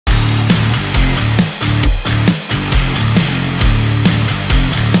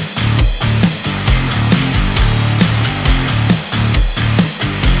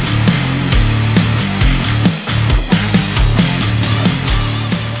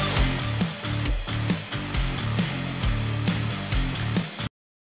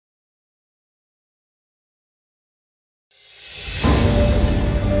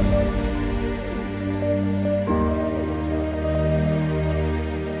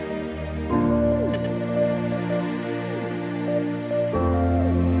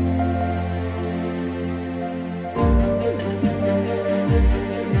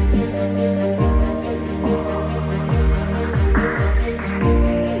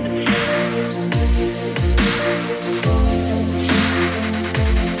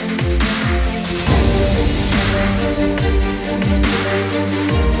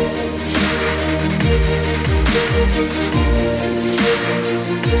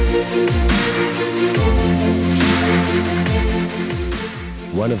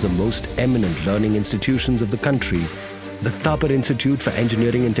One of the most eminent learning institutions of the country, the Thapar Institute for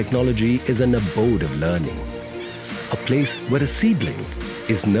Engineering and Technology is an abode of learning, a place where a seedling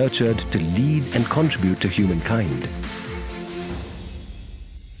is nurtured to lead and contribute to humankind.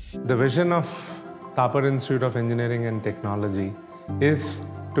 The vision of Thapar Institute of Engineering and Technology is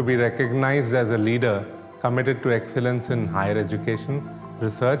to be recognized as a leader committed to excellence in higher education,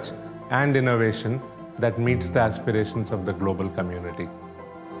 research and innovation that meets the aspirations of the global community.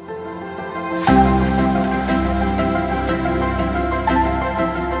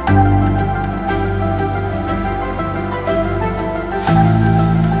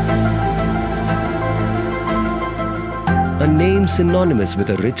 A name synonymous with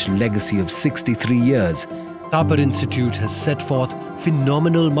a rich legacy of 63 years, Thapar Institute has set forth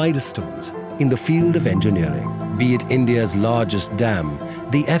phenomenal milestones in the field of engineering. Be it India's largest dam,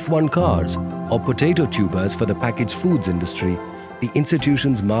 the F1 cars, or potato tubers for the packaged foods industry, the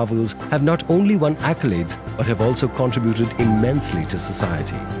institution's marvels have not only won accolades but have also contributed immensely to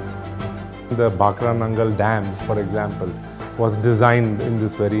society. The Bhakra Nangal Dam, for example, was designed in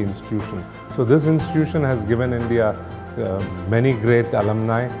this very institution. So this institution has given India many great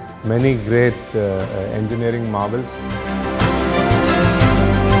alumni, many great engineering marvels.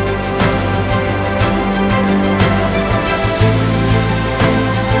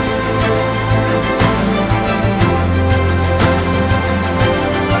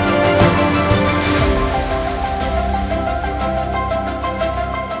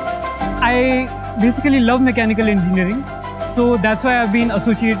 I basically love mechanical engineering, so that's why I've been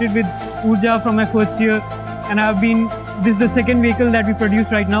associated with Urja from my first year, and this is the second vehicle that we produce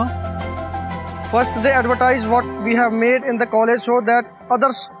right now. First they advertise what we have made in the college so that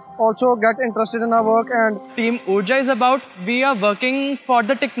others also get interested in our work. And Team Urja is about we are working for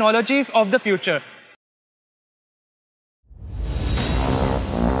the technology of the future.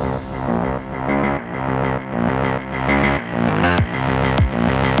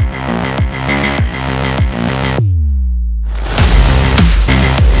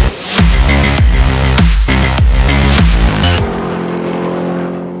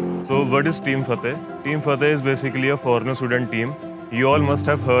 So what is Team Fateh? Team Fateh is basically a foreigner student team. You all must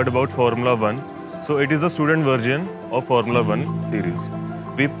have heard about Formula 1. So it is a student version of Formula 1 series.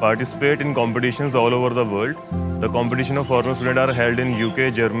 We participate in competitions all over the world. The competition of foreigner students are held in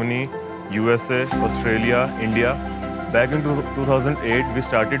UK, Germany, USA, Australia, India. Back in 2008, we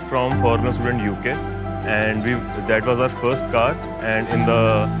started from foreigner student UK, and that was our first car. And in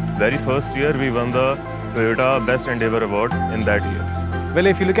the very first year, we won the Toyota Best Endeavor Award in that year. Well,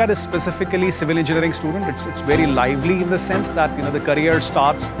 if you look at a specifically civil engineering student, it's very lively in the sense that the career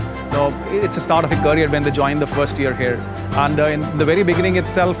starts. It's a start of a career when they join the first year here, and in the very beginning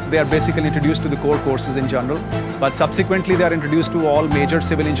itself, they are basically introduced to the core courses in general. But subsequently, they are introduced to all major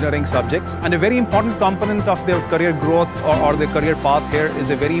civil engineering subjects. And a very important component of their career growth or their career path here is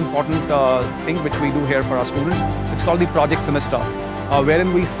a very important thing which we do here for our students. It's called the project semester,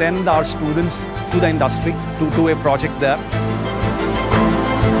 wherein we send our students to the industry to do a project there.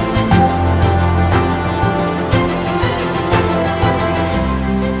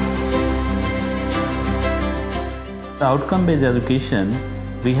 The outcome-based education,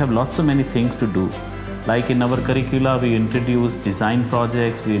 we have lots of many things to do. Like in our curricula, we introduce design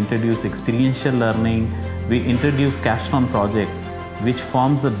projects, we introduce experiential learning, we introduce capstone project, which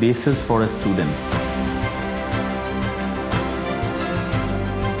forms the basis for a student.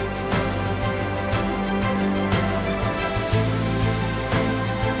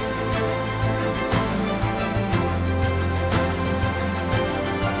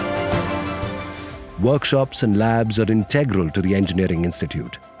 Workshops and labs are integral to the Engineering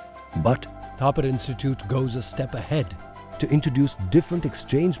Institute. But Thapar Institute goes a step ahead to introduce different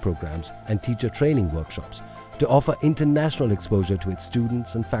exchange programs and teacher training workshops to offer international exposure to its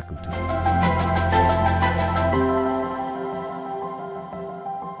students and faculty.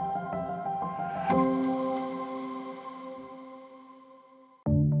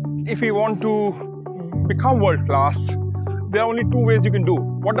 If we want to become world-class, there are only two ways you can do.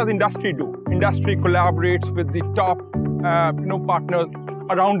 What does industry do? Industry collaborates with the top partners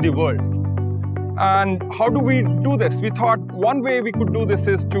around the world. And how do we do this? We thought one way we could do this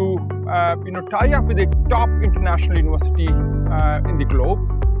is to tie up with a top international university in the globe,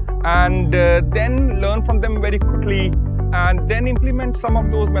 and then learn from them very quickly, and then implement some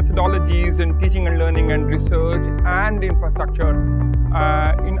of those methodologies in teaching and learning and research and infrastructure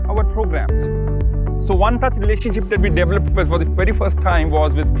in our programs. So one such relationship that we developed for the very first time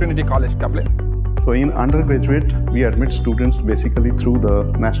was with Trinity College Dublin. So in undergraduate, we admit students basically through the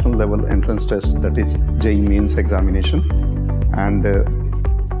national level entrance test, that is JEE Mains examination, and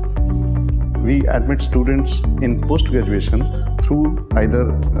we admit students in post-graduation through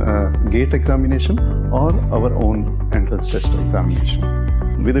either GATE examination or our own entrance test examination.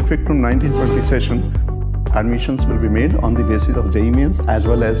 With effect from 1920 session, admissions will be made on the basis of JEE Mains as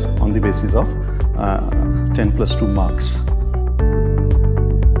well as on the basis of 10+2 marks.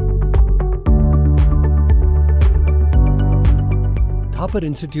 Thapar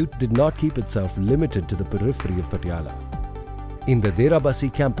Institute did not keep itself limited to the periphery of Patiala. In the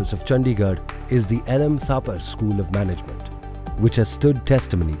Derabasi campus of Chandigarh is the LM Thapar School of Management, which has stood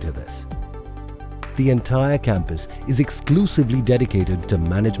testimony to this. The entire campus is exclusively dedicated to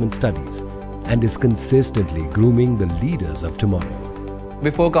management studies and is consistently grooming the leaders of tomorrow.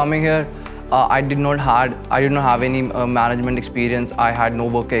 Before coming here, I did not have any management experience. I had no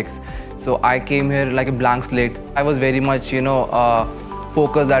work ex. So I came here like a blank slate. I was very much,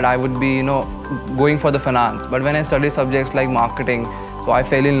 focused that I would be, going for the finance. But when I studied subjects like marketing, so I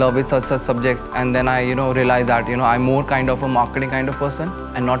fell in love with such subjects, and then I, realized that, I'm more kind of a marketing kind of person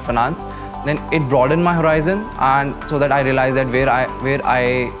and not finance. Then it broadened my horizon, and so that I realized that where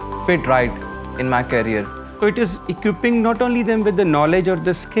I fit right in my career. So it is equipping not only them with the knowledge or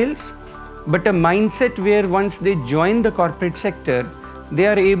the skills, but a mindset where once they join the corporate sector, they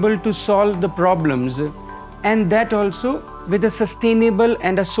are able to solve the problems, and that also with a sustainable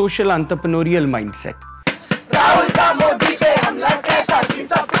and a social entrepreneurial mindset.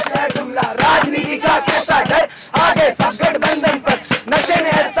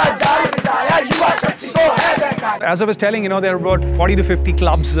 As I was telling, there are about 40 to 50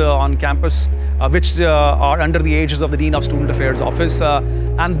 clubs on campus, which are under the aegis of the Dean of Student Affairs office,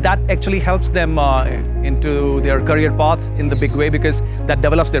 and that actually helps them into their career path in the big way, because that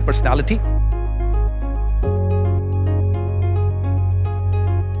develops their personality.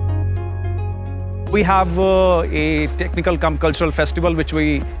 We have a technical cultural festival which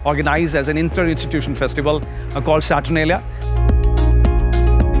we organize as an inter-institution festival called Saturnalia.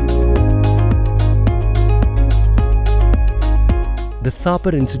 The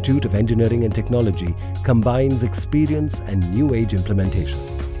Thapar Institute of Engineering and Technology combines experience and new age implementation.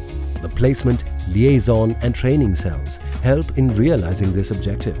 The placement, liaison and training cells help in realizing this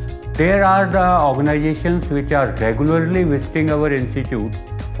objective. There are the organizations which are regularly visiting our institute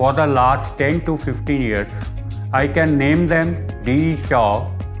for the last 10 to 15 years. I can name them D.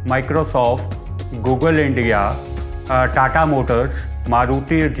 Shaw, Microsoft, Google India, Tata Motors,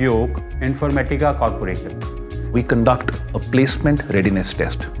 Maruti Udyog, Informatica Corporation. We conduct a placement readiness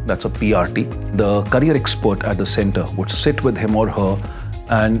test, that's a PRT. The career expert at the center would sit with him or her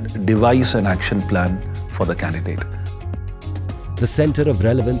and devise an action plan for the candidate. The Center of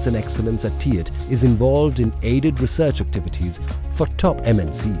Relevance and Excellence at TIET is involved in aided research activities for top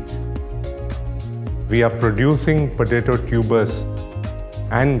MNCs. We are producing potato tubers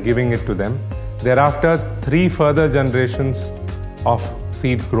and giving it to them. Thereafter, 3 further generations of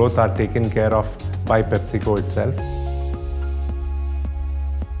seed growth are taken care of by PepsiCo itself.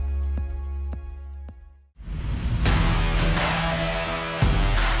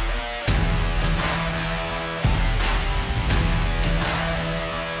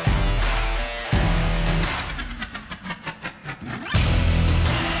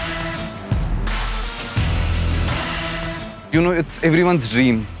 It's everyone's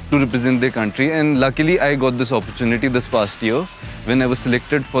dream to represent their country, and luckily I got this opportunity this past year when I was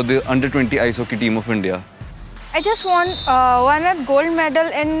selected for the under-20 ice hockey team of India. I just won a gold medal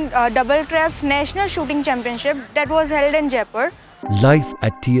in double traps national shooting championship that was held in Jaipur. Life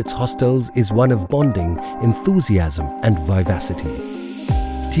at TIET's hostels is one of bonding, enthusiasm and vivacity.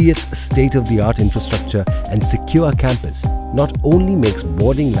 TIET's state-of-the-art infrastructure and secure campus not only makes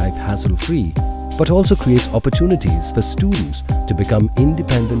boarding life hassle-free, but also creates opportunities for students to become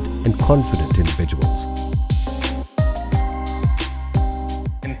independent and confident individuals.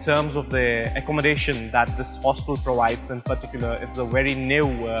 In terms of the accommodation that this hostel provides in particular, it's a very new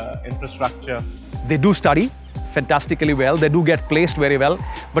infrastructure. They do study fantastically well, they do get placed very well,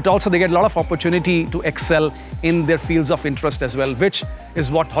 but also they get a lot of opportunity to excel in their fields of interest as well, which is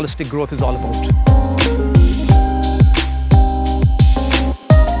what holistic growth is all about.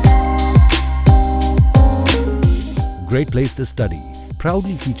 Great Place to Study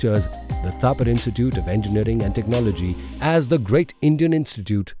proudly features the Thapar Institute of Engineering and Technology as the Great Indian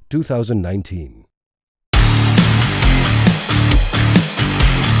Institute 2019.